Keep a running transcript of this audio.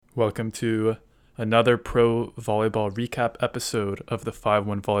Welcome to another pro volleyball recap episode of the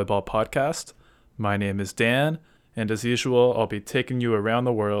 5-1 Volleyball Podcast. My name is Dan, and as usual, I'll be taking you around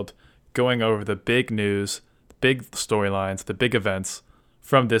the world, going over the big news, the big storylines, the big events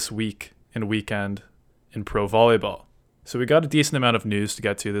from this week and weekend in pro volleyball. So we got a decent amount of news to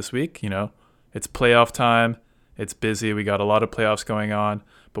get to this week. It's playoff time, it's busy, we got a lot of playoffs going on,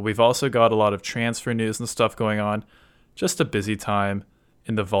 but we've also got a lot of transfer news and stuff going on. Just a busy time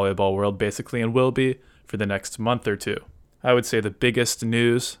in the volleyball world, basically, and will be for the next month or two. I would say the biggest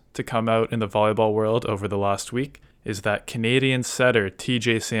news to come out in the volleyball world over the last week is that Canadian setter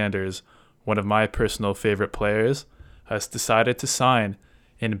TJ Sanders, one of my personal favorite players, has decided to sign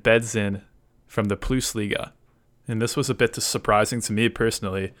in Bedzin from the Plusliga. And this was a bit surprising to me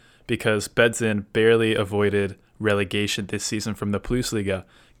personally, because Bedzin barely avoided relegation this season from the Plusliga,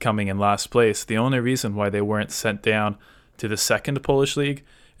 coming in last place. The only reason why they weren't sent down to the second Polish league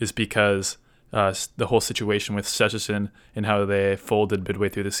is because the whole situation with Szczecin and how they folded midway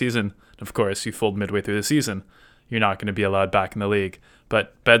through the season. Of course, you fold midway through the season, you're not going to be allowed back in the league.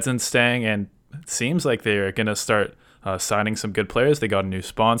 But Bedzin's staying, and it seems like they're going to start signing some good players. They got a new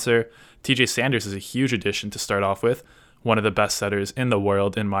sponsor. TJ Sanders is a huge addition to start off with, one of the best setters in the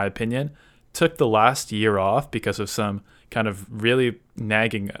world, in my opinion. Took the last year off because of some kind of really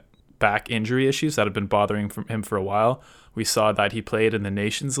nagging back injury issues that have been bothering him for a while. We saw that he played in the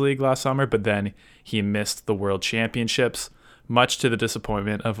Nations League last summer, but then he missed the World Championships. Much to the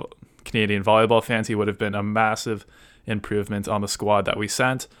disappointment of Canadian volleyball fans, he would have been a massive improvement on the squad that we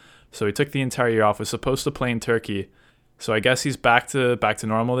sent. So he took the entire year off, was supposed to play in Turkey. So I guess he's back to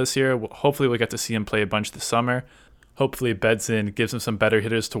normal this year. Hopefully we'll get to see him play a bunch this summer. Hopefully Bedzin gives him some better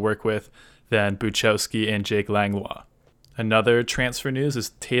hitters to work with than Buchowski and Jake Langlois. Another transfer news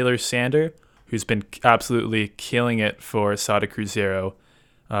is Taylor Sander, who's been absolutely killing it for Sada Cruzeiro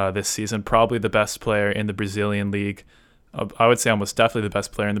this season. Probably the best player in the Brazilian league. I would say almost definitely the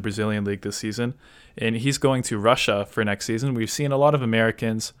best player in the Brazilian league this season. And he's going to Russia for next season. We've seen a lot of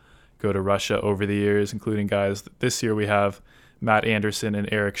Americans go to Russia over the years, including guys. This year we have Matt Anderson and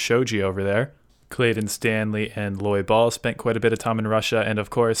Eric Shoji over there. Clayton Stanley and Loy Ball spent quite a bit of time in Russia. And of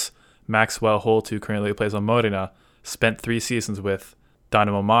course, Maxwell Holt, who currently plays on Modena, spent 3 seasons with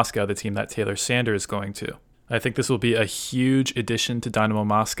Dynamo Moscow, the team that Taylor Sander is going to. I think this will be a huge addition to Dynamo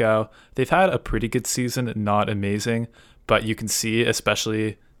Moscow. They've had a pretty good season, not amazing, but you can see,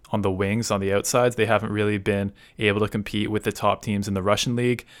 especially on the wings, on the outsides, they haven't really been able to compete with the top teams in the Russian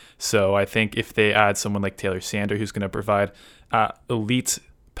league. So I think if they add someone like Taylor Sander, who's going to provide elite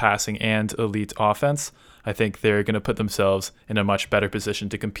passing and elite offense, I think they're going to put themselves in a much better position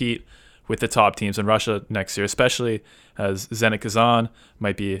to compete with the top teams in Russia next year, especially as Zenit Kazan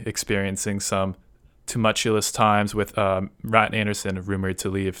might be experiencing some tumultuous times with Matt Anderson rumored to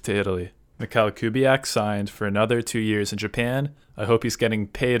leave to Italy. Mikhail Kubiak signed for another 2 years in Japan. I hope he's getting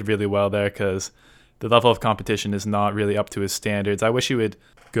paid really well there, because the level of competition is not really up to his standards. I wish he would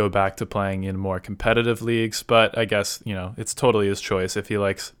go back to playing in more competitive leagues, but I guess, it's totally his choice. If he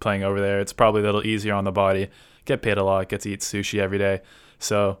likes playing over there, it's probably a little easier on the body. Get paid a lot, get to eat sushi every day.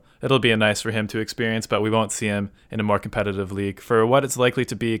 So it'll be nice for him to experience, but we won't see him in a more competitive league for what it's likely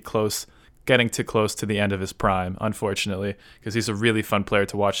to be getting too close to the end of his prime, unfortunately, because he's a really fun player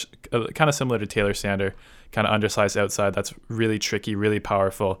to watch, kind of similar to Taylor Sander, kind of undersized outside that's really tricky, really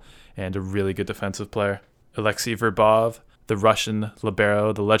powerful, and a really good defensive player. Alexei Verbov,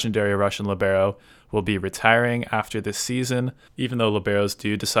 the legendary Russian libero, will be retiring after this season, even though liberos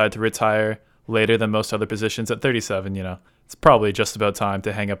do decide to retire later than most other positions at 37, It's probably just about time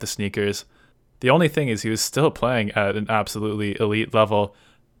to hang up the sneakers. The only thing is he was still playing at an absolutely elite level.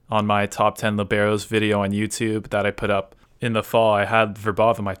 On my top 10 liberos video on YouTube that I put up in the fall, I had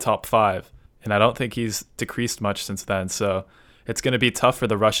Verbov in my top 5, and I don't think he's decreased much since then. So it's going to be tough for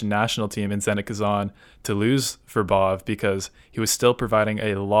the Russian national team in Zenit Kazan to lose Verbov, because he was still providing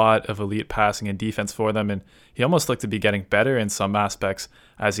a lot of elite passing and defense for them, and he almost looked to be getting better in some aspects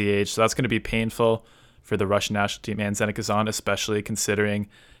as he aged. So that's going to be painful for the Russian national team and Zenit Kazan, especially considering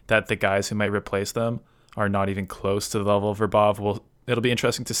that the guys who might replace them are not even close to the level of Verbov. It'll be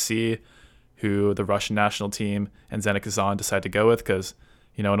interesting to see who the Russian national team and Zenit Kazan decide to go with, because,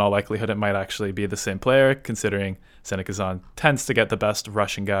 in all likelihood, it might actually be the same player, considering Zenit Kazan tends to get the best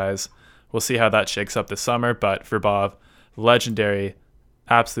Russian guys. We'll see how that shakes up this summer, but Verbov, legendary,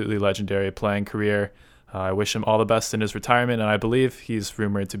 absolutely legendary playing career. I wish him all the best in his retirement, and I believe he's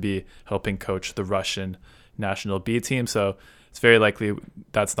rumored to be helping coach the Russian national B team, so it's very likely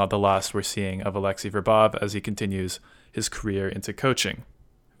that's not the last we're seeing of Alexei Verbov as he continues his career into coaching.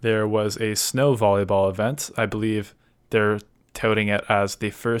 There was a snow volleyball event. I believe they're touting it as the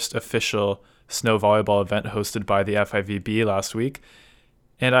first official snow volleyball event hosted by the FIVB last week.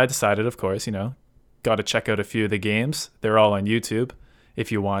 And I decided, of course, got to check out a few of the games. They're all on YouTube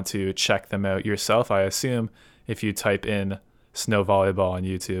if you want to check them out yourself. I assume if you type in snow volleyball on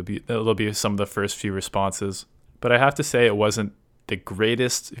YouTube, it'll be some of the first few responses. But I have to say it wasn't the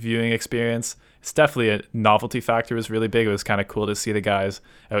greatest viewing experience. It's definitely a novelty factor was really big. It was kind of cool to see the guys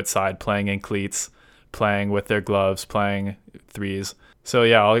outside playing in cleats, playing with their gloves, playing threes. So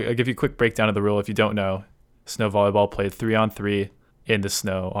yeah, I'll give you a quick breakdown of the rule if you don't know. Snow volleyball played 3-on-3 in the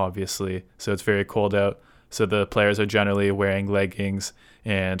snow, obviously. So it's very cold out. So the players are generally wearing leggings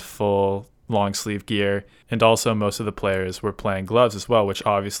and full long sleeve gear. And also most of the players were playing gloves as well, which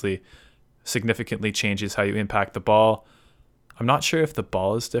obviously significantly changes how you impact the ball. I'm not sure if the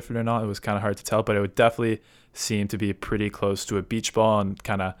ball is different or not. It was kind of hard to tell, but it would definitely seem to be pretty close to a beach ball and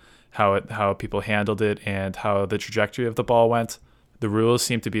kind of how people handled it and how the trajectory of the ball went. The rules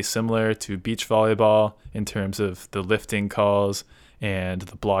seem to be similar to beach volleyball in terms of the lifting calls and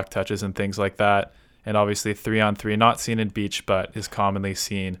the block touches and things like that. And obviously 3-on-3, not seen in beach, but is commonly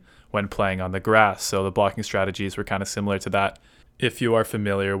seen when playing on the grass. So the blocking strategies were kind of similar to that if you are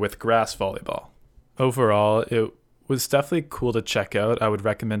familiar with grass volleyball. Overall, it was definitely cool to check out. I would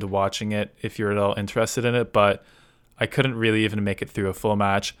recommend watching it if you're at all interested in it, but I couldn't really even make it through a full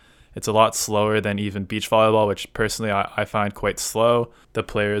match. It's a lot slower than even beach volleyball, which personally I find quite slow. The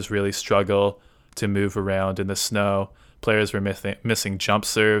players really struggle to move around in the snow. Players were missing jump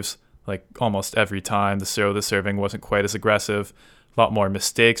serves like almost every time. The serving wasn't quite as aggressive. A lot more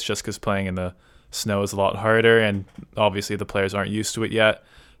mistakes just because playing in the snow is a lot harder, and obviously the players aren't used to it yet.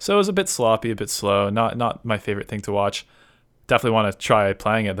 So it was a bit sloppy, a bit slow. Not my favorite thing to watch. Definitely want to try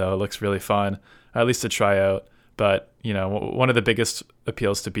playing it though. It looks really fun, at least to try out. But, one of the biggest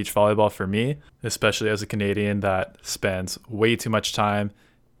appeals to beach volleyball for me, especially as a Canadian that spends way too much time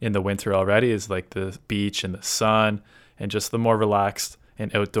in the winter already, is like the beach and the sun and just the more relaxed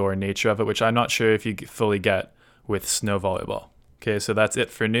and outdoor nature of it, which I'm not sure if you fully get with snow volleyball. Okay, so that's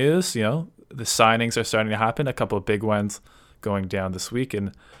it for news. The signings are starting to happen, a couple of big ones going down this week,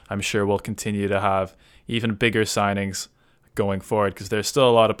 and I'm sure we'll continue to have even bigger signings going forward because there's still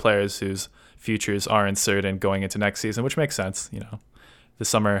a lot of players whose futures are uncertain going into next season, which makes sense. The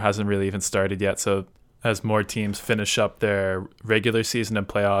summer hasn't really even started yet, so as more teams finish up their regular season and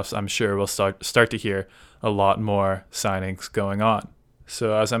playoffs, I'm sure we'll start to hear a lot more signings going on.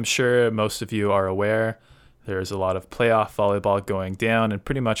 So as I'm sure most of you are aware, there's a lot of playoff volleyball going down in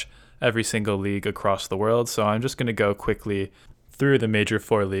pretty much every single league across the world. So I'm just going to go quickly through the major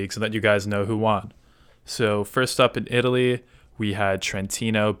 4 leagues and let you guys know who won. So first up in Italy, we had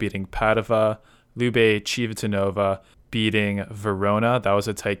Trentino beating Padova, Lube Civitanova beating Verona. That was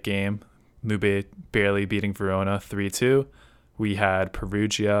a tight game. Lube barely beating Verona 3-2. We had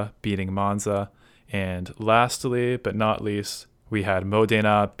Perugia beating Monza. And lastly, but not least, we had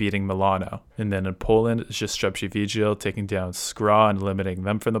Modena beating Milano. And then in Poland, Jastrzębie Węgiel taking down Skra and limiting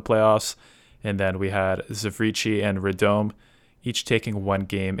them from the playoffs. And then we had Zawrzycie and Radom each taking 1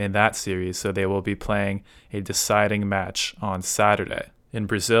 game in that series, so they will be playing a deciding match on Saturday. In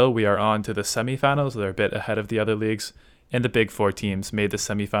Brazil, we are on to the semifinals. They're a bit ahead of the other leagues, and the big 4 teams made the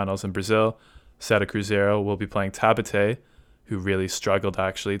semifinals in Brazil. Sada Cruzeiro will be playing Taubaté, who really struggled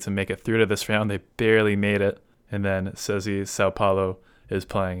actually to make it through to this round. They barely made it. And then SESI Sao Paulo is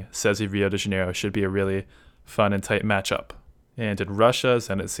playing SESI Rio de Janeiro. Should be a really fun and tight matchup. And in Russia,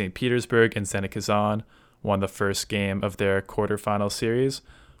 Zenit St. Petersburg and Zenit Kazan won the first game of their quarterfinal series,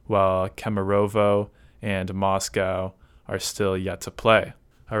 while Kemerovo and Moscow are still yet to play.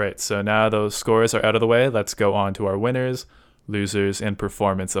 All right, so now those scores are out of the way, let's go on to our winners, losers, and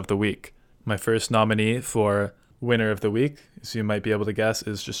performance of the week. My first nominee for winner of the week, as you might be able to guess,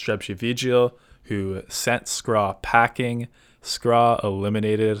 is Jastrzębie Węgiel, who sent Skra packing. Skra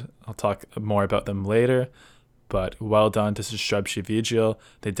eliminated. I'll talk more about them later, but well done to Jastrzębie Węgiel.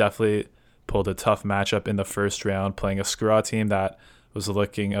 They definitely pulled a tough matchup in the first round, playing a Skra team that was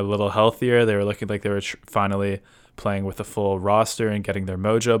looking a little healthier. They were looking like they were finally playing with a full roster and getting their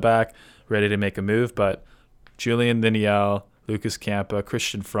mojo back, ready to make a move. But Julian Liniel, Lucas Campa,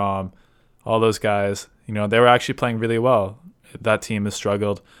 Christian Fromm, all those guys, they were actually playing really well. That team has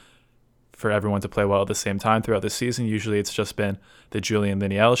struggled for everyone to play well at the same time throughout the season. Usually it's just been the Julian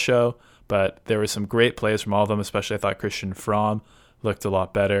Liniel show, but there were some great plays from all of them, especially I thought Christian Fromm looked a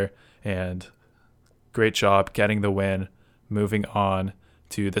lot better. And great job getting the win, moving on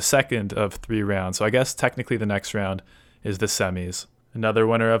to the second of 3 rounds. So I guess technically the next round is the semis. Another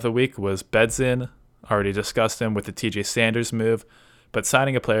winner of the week was Bedzin. Already discussed him with the TJ Sanders move, but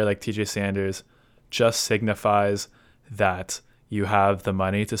signing a player like TJ Sanders just signifies that you have the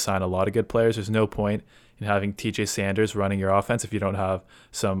money to sign a lot of good players. There's no point in having TJ Sanders running your offense if you don't have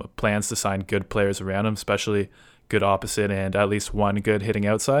some plans to sign good players around him, especially good opposite and at least one good hitting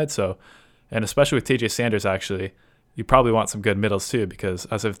outside. So, and especially with TJ Sanders, actually, you probably want some good middles too, because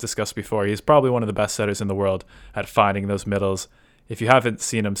as I've discussed before, he's probably one of the best setters in the world at finding those middles. If you haven't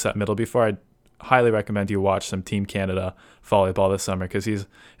seen him set middle before, I'd highly recommend you watch some Team Canada volleyball this summer, because it's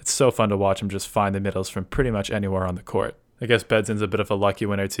so fun to watch him just find the middles from pretty much anywhere on the court. I guess Bedson's a bit of a lucky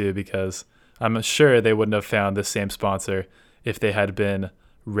winner too, because I'm sure they wouldn't have found the same sponsor if they had been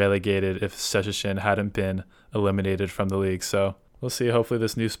relegated, if Szczecin hadn't been eliminated from the league. So we'll see. Hopefully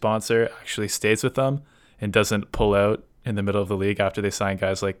this new sponsor actually stays with them and doesn't pull out in the middle of the league after they sign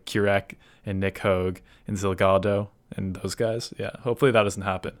guys like Kurek and Nick Hogue and Zilgado and those guys. Yeah, hopefully that doesn't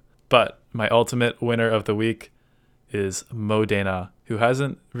happen. But my ultimate winner of the week is Modena, who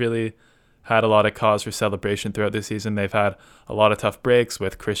hasn't really had a lot of cause for celebration throughout the season. They've had a lot of tough breaks,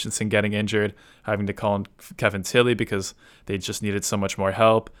 with Christensen getting injured, having to call in Kevin Tilly because they just needed so much more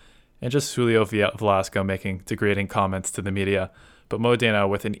help, and just Julio Velasco making degrading comments to the media. But Modena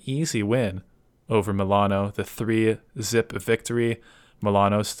with an easy win over Milano, the 3-zip victory.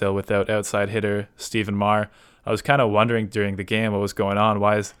 Milano still without outside hitter Stephen Maar. I was kind of wondering during the game what was going on.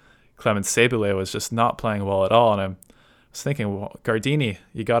 Why is Clement Sebule was just not playing well at all? And I was thinking, well, Gardini,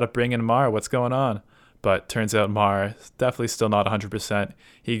 you got to bring in Maar. What's going on? But turns out Maar definitely still not 100%.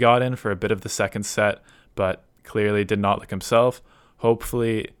 He got in for a bit of the second set, but clearly did not look himself.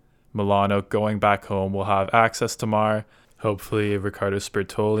 Hopefully Milano going back home will have access to Maar. Hopefully Ricardo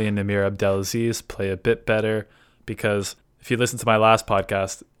Sbertoli and Namir Abdelaziz play a bit better, because if you listen to my last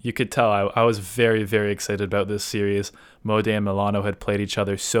podcast, you could tell I was very, very excited about this series. Modena and Milano had played each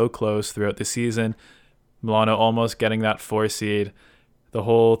other so close throughout the season. Milano almost getting that 4 seed. The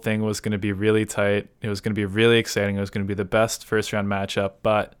whole thing was going to be really tight. It was going to be really exciting. It was going to be the best first round matchup,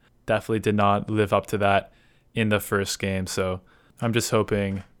 but definitely did not live up to that in the first game. So I'm just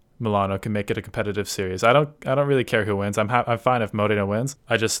hoping Milano can make it a competitive series. I don't really care who wins. I'm fine if Modena wins.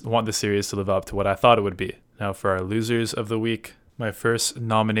 I just want the series to live up to what I thought it would be. Now for our losers of the week, my first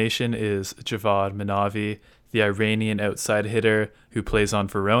nomination is Javad Manavi, the Iranian outside hitter who plays on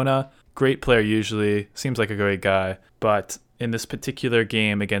Verona. Great player usually, seems like a great guy, but in this particular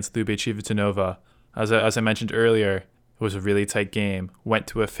game against Lube Civitanova, as I mentioned earlier, it was a really tight game. Went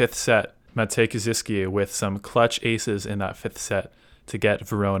to a 5th set. Matej Kaziski with some clutch aces in that 5th set to get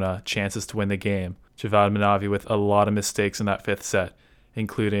Verona chances to win the game. Javad Manavi with a lot of mistakes in that 5th set,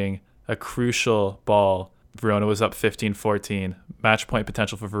 including a crucial ball. Verona was up 15-14. Match point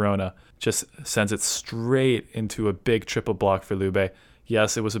potential for Verona. Just sends it straight into a big triple block for Lube.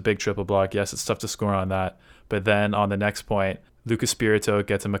 Yes, it was a big triple block. Yes, it's tough to score on that. But then on the next point, Lucas Spirito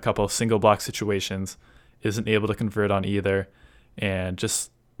gets him a couple of single block situations, isn't able to convert on either, and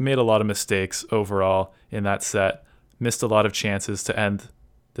just made a lot of mistakes overall in that set. Missed a lot of chances to end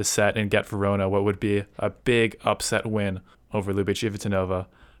the set and get Verona what would be a big upset win over Lube Civitanova,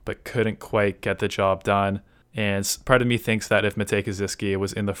 but couldn't quite get the job done. And part of me thinks that if Matej Kaziski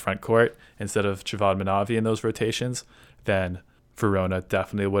was in the front court instead of Javad Manavi in those rotations, then Verona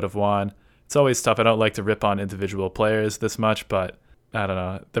definitely would have won. It's always tough. I don't like to rip on individual players this much, but I don't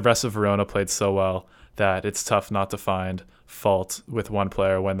know. The rest of Verona played so well that it's tough not to find fault with one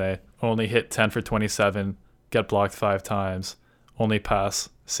player when they only hit 10 for 27, get blocked 5 times, only pass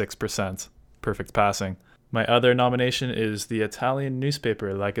 6%. Perfect passing. My other nomination is the Italian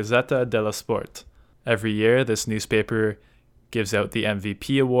newspaper La Gazzetta dello Sport. Every year, this newspaper gives out the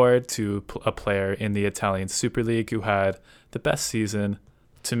MVP award to a player in the Italian Super League who had the best season.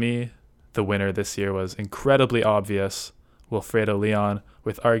 To me, the winner this year was incredibly obvious. Wilfredo Leon,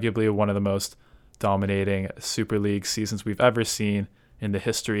 with arguably one of the most dominating Super League seasons we've ever seen in the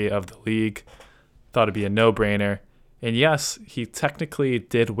history of the league. Thought it'd be a no-brainer. And yes, he technically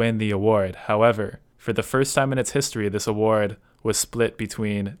did win the award. However, for the first time in its history, this award was split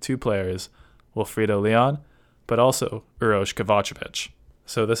between 2 players, Wilfredo Leon, but also Uroš Kovacevic.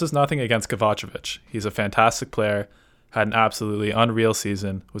 So this is nothing against Kovacevic. He's a fantastic player, had an absolutely unreal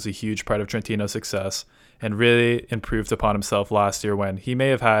season, was a huge part of Trentino's success, and really improved upon himself last year when he may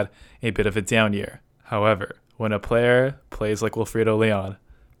have had a bit of a down year. However, when a player plays like Wilfredo Leon,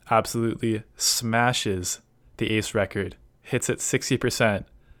 absolutely smashes the ace record, hits it 60%,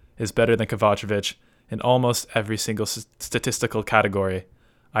 is better than Kovacevic in almost every single statistical category,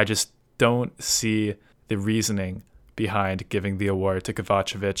 I just don't see the reasoning behind giving the award to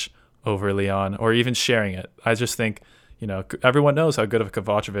Kovacevic over Leon, or even sharing it. I just think, everyone knows how good of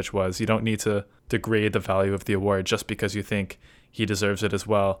Kovacevic was. You don't need to degrade the value of the award just because you think he deserves it as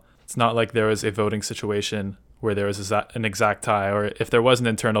well. It's not like there was a voting situation where there was an exact tie, or if there was an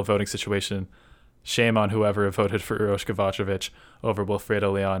internal voting situation, shame on whoever voted for Uroš Kovacevic over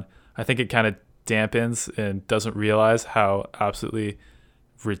Wilfredo Leon. I think it kind of dampens and doesn't realize how absolutely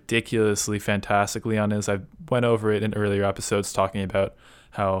ridiculously fantastic Leon is. I went over it in earlier episodes talking about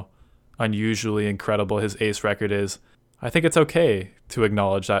how unusually incredible his ace record is. I think it's okay to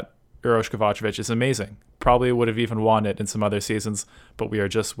acknowledge that Uroš Kovacevic is amazing. Probably would have even won it in some other seasons, but we are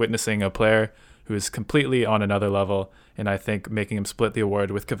just witnessing a player who is completely on another level, and I think making him split the award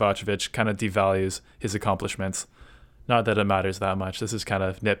with Kovacevic kind of devalues his accomplishments. Not that it matters that much. This is kind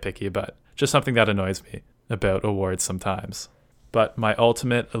of nitpicky, but just something that annoys me about awards sometimes. But my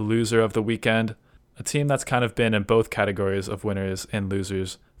ultimate loser of the weekend, a team that's kind of been in both categories of winners and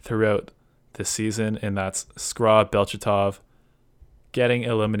losers throughout this season, and that's Skra Belchatov getting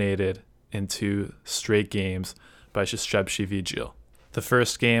eliminated in 2 straight games by Jastrzębski Vigil. The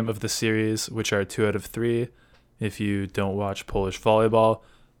first game of the series, which are 2 out of 3, if you don't watch Polish volleyball,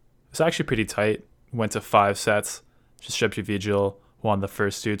 was actually pretty tight. Went to 5 sets. Jastrzębski Vigil won the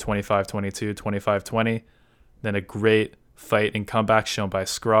first 2, 25-22, 25-20. Then a great fight and comeback shown by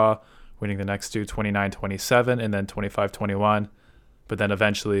Skra, winning the next 2, 29-27 and then 25-21. But then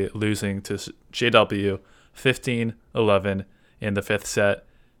eventually losing to JW 15-11 in the 5th set.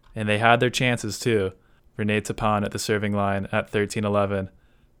 And they had their chances too. Renee Tapan at the serving line at 13-11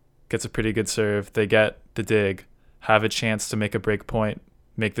 gets a pretty good serve. They get the dig, have a chance to make a break point,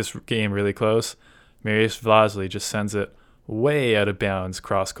 make this game really close. Marius Vlasly just sends it way out of bounds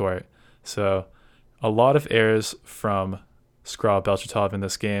cross court. So a lot of errors from Skra Belchatov in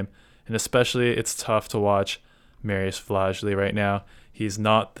this game, and especially it's tough to watch Marius Vlasly right now. He's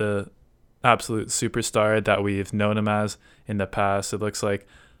not the absolute superstar that we've known him as in the past. It looks like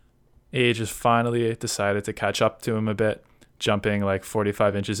age has finally decided to catch up to him a bit, jumping like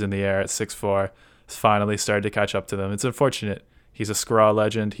 45 inches in the air at 6'4". It's finally started to catch up to them. It's unfortunate. He's a Skra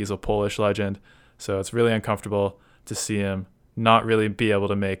legend. He's a Polish legend. So it's really uncomfortable to see him not really be able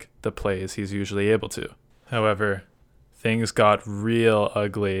to make the plays he's usually able to. However, things got real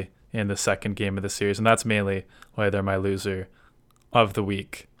ugly in the second game of the series, and that's mainly why they're my loser of the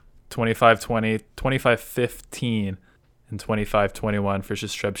week. 25-20, 25-15, and 25-21 for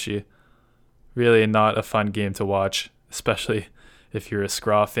Jastrzębski. Really not a fun game to watch, especially if you're a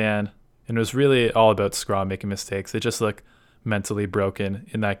Skra fan. And it was really all about Skra making mistakes. They just look mentally broken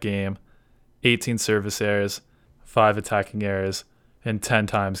in that game. 18 service errors, 5 attacking errors, and 10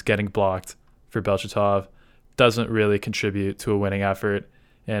 times getting blocked for Belchatov doesn't really contribute to a winning effort.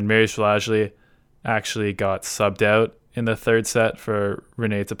 And Marius Vlasly actually got subbed out in the 3rd set for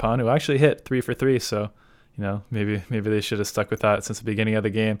Renee Tapan, who actually hit 3 for 3. So, maybe they should have stuck with that since the beginning of the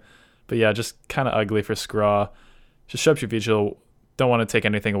game. But yeah, just kind of ugly for Skra. Jastrzębski Vigil, don't want to take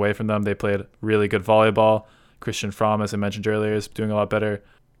anything away from them. They played really good volleyball. Christian Fromm, as I mentioned earlier, is doing a lot better.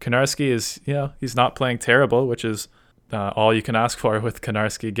 Konarski is, he's not playing terrible, which is all you can ask for with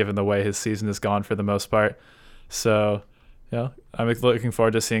Konarski, given the way his season has gone for the most part. So, I'm looking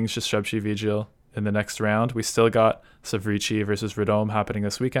forward to seeing Jastrzębski Vigil in the next round. We still got Savrici versus Radom happening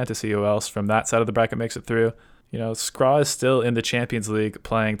this weekend to see who else from that side of the bracket makes it through. Skra is still in the Champions League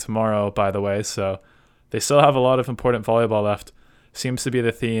playing tomorrow, by the way, so they still have a lot of important volleyball left. Seems to be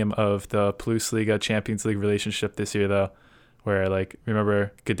the theme of the Plus Liga Champions League relationship this year, though, where,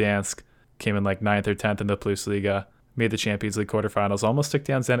 remember Gdansk came in 9th or 10th in the Plus Liga, made the Champions League quarterfinals, almost took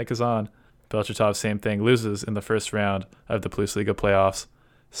down Zenit Kazan. Belchatov, same thing, loses in the first round of the Plus Liga playoffs.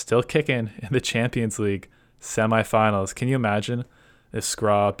 Still kicking in the Champions League semifinals. Can you imagine if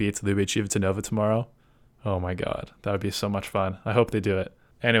Skra beats Lubej Civitanova tomorrow? Oh my God, that would be so much fun. I hope they do it.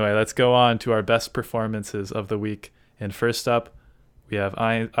 Anyway, let's go on to our best performances of the week. And first up, we have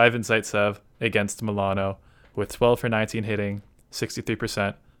Ivan Zaitsev against Milano with 12 for 19 hitting,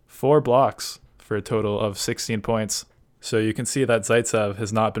 63%, 4 blocks for a total of 16 points. So you can see that Zaitsev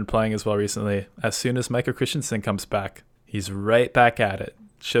has not been playing as well recently. As soon as Micah Christensen comes back, he's right back at it.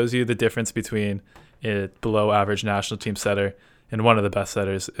 Shows you the difference between a below average national team setter and one of the best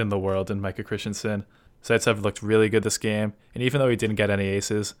setters in the world in Micah Christensen. Zaitsev looked really good this game, and even though he didn't get any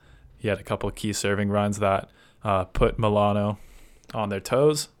aces, he had a couple of key serving runs that put Milano on their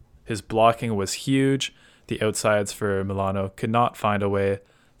toes. His blocking was huge. The outsides for Milano could not find a way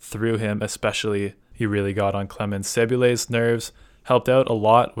through him, especially he really got on Clemens Cebule's nerves, helped out a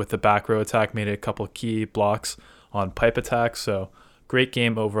lot with the back row attack, made a couple key blocks on pipe attack. So great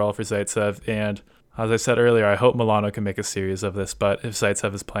game overall for Zaitsev, and as I said earlier, I hope Milano can make a series of this, but if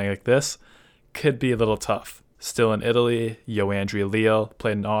Zaitsev is playing like this, could be a little tough. Still in Italy, Yoandri Leal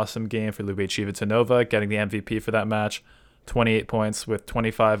played an awesome game for Lubej Civitanova, getting the MVP for that match. 28 points with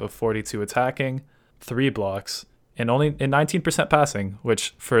 25 of 42 attacking, 3 blocks, and only in 19% passing,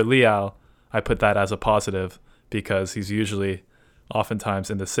 which for Leal, I put that as a positive because he's usually oftentimes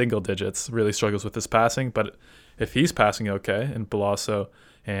in the single digits, really struggles with his passing. But if he's passing okay, and Balasso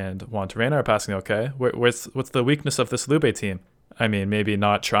and Juan Torrena are passing okay, what's the weakness of this Lube team? I mean, maybe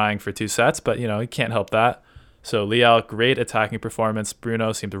not trying for 2 sets, but, he can't help that. So Leal, great attacking performance.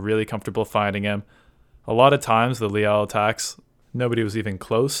 Bruno seemed really comfortable finding him. A lot of times, the Leal attacks, nobody was even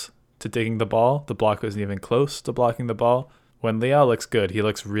close to digging the ball. The block wasn't even close to blocking the ball. When Leal looks good, he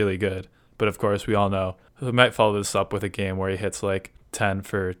looks really good. But of course, we all know we might follow this up with a game where he hits like 10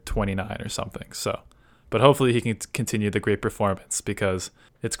 for 29 or something. But hopefully he can continue the great performance because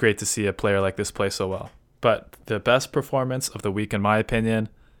it's great to see a player like this play so well. But the best performance of the week, in my opinion,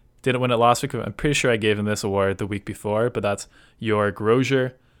 didn't win it last week. I'm pretty sure I gave him this award the week before, but that's Georg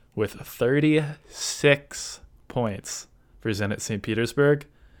Rojer with 36 points for Zenit St. Petersburg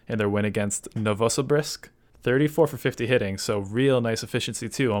in their win against Novosibirsk. 34 for 50 hitting, so real nice efficiency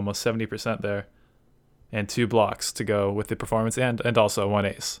too, almost 70% there. And 2 blocks to go with the performance and also 1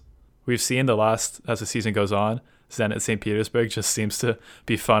 ace. We've seen as the season goes on, Zenit St. Petersburg just seems to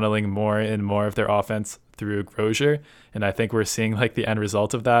be funneling more and more of their offense through Rojer, and I think we're seeing like the end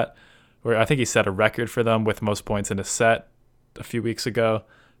result of that, where I think he set a record for them with most points in a set a few weeks ago.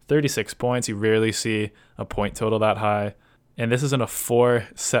 36 points, you rarely see a point total that high, and this is in a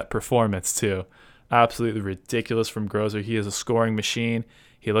 4-set performance too. Absolutely ridiculous from Grozer. He is a scoring machine.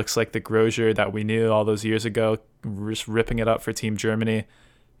 He looks like the Grozer that we knew all those years ago, just ripping it up for Team Germany.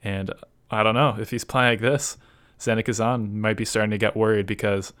 And I don't know, if he's playing like this, Zenit Kazan might be starting to get worried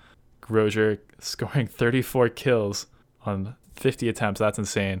because Grozer scoring 34 kills on 50 attempts. That's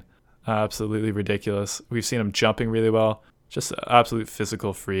insane. Absolutely ridiculous. We've seen him jumping really well. Just an absolute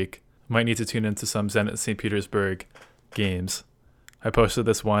physical freak. Might need to tune into some Zenit St. Petersburg games. I posted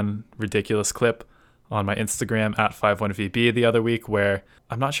this one ridiculous clip on my Instagram at 51VB the other week where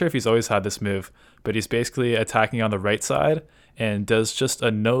I'm not sure if he's always had this move, but he's basically attacking on the right side and does just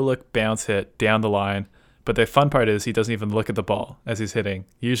a no-look bounce hit down the line. But the fun part is he doesn't even look at the ball as he's hitting.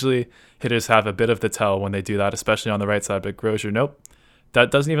 Usually hitters have a bit of the tell when they do that, especially on the right side, but Grozer, nope. That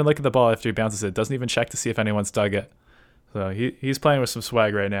doesn't even look at the ball after he bounces it. Doesn't even check to see if anyone's dug it. So he's playing with some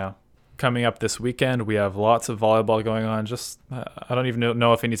swag right now. Coming up this weekend, we have lots of volleyball going on. I don't even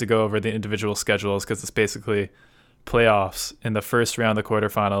know if I need to go over the individual schedules because it's basically playoffs in the first round of the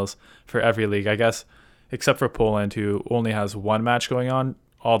quarterfinals for every league, I guess, except for Poland, who only has 1 match going on.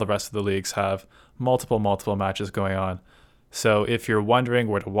 All the rest of the leagues have multiple matches going on. So if you're wondering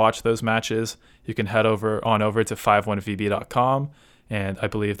where to watch those matches, you can head over to 51vb.com. And I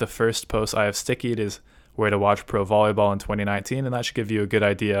believe the first post I have stickied is where to watch pro volleyball in 2019, and that should give you a good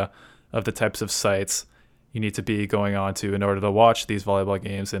idea of the types of sites you need to be going on to in order to watch these volleyball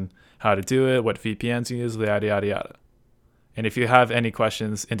games and how to do it, what VPNs you use, yada, yada, yada. And if you have any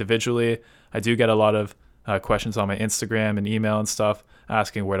questions individually, I do get a lot of questions on my Instagram and email and stuff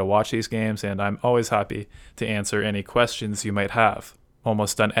asking where to watch these games, and I'm always happy to answer any questions you might have.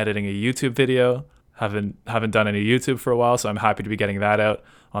 Almost done editing a YouTube video. Haven't done any YouTube for a while, so I'm happy to be getting that out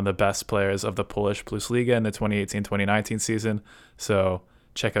on the best players of the Polish Plus Liga in the 2018-2019 season. So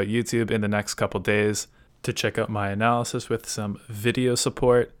check out YouTube in the next couple days to check out my analysis with some video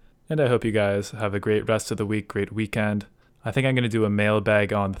support. And I hope you guys have a great rest of the week, great weekend. I think I'm going to do a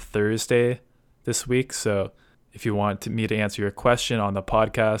mailbag on Thursday this week. So if you want me to answer your question on the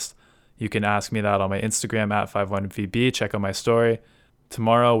podcast, you can ask me that on my Instagram at 51VB. Check out my story.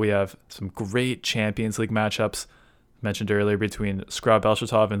 Tomorrow we have some great Champions League matchups mentioned earlier between Skra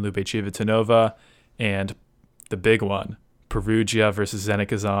Belchatov and Lube Civitanova, and the big one, Perugia versus Zenit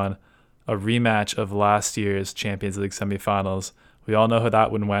Kazan, a rematch of last year's Champions League semifinals. We all know how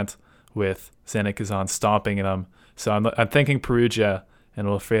that one went with Zenit Kazan stomping them. So I'm thinking Perugia and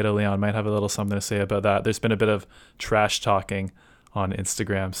Wilfredo Leon might have a little something to say about that. There's been a bit of trash talking on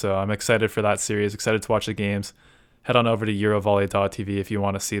Instagram, so I'm excited for that series, excited to watch the games. Head on over to Eurovolley.tv if you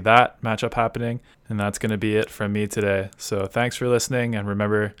want to see that matchup happening. And that's going to be it from me today. So thanks for listening, and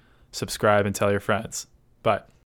remember, subscribe and tell your friends. Bye.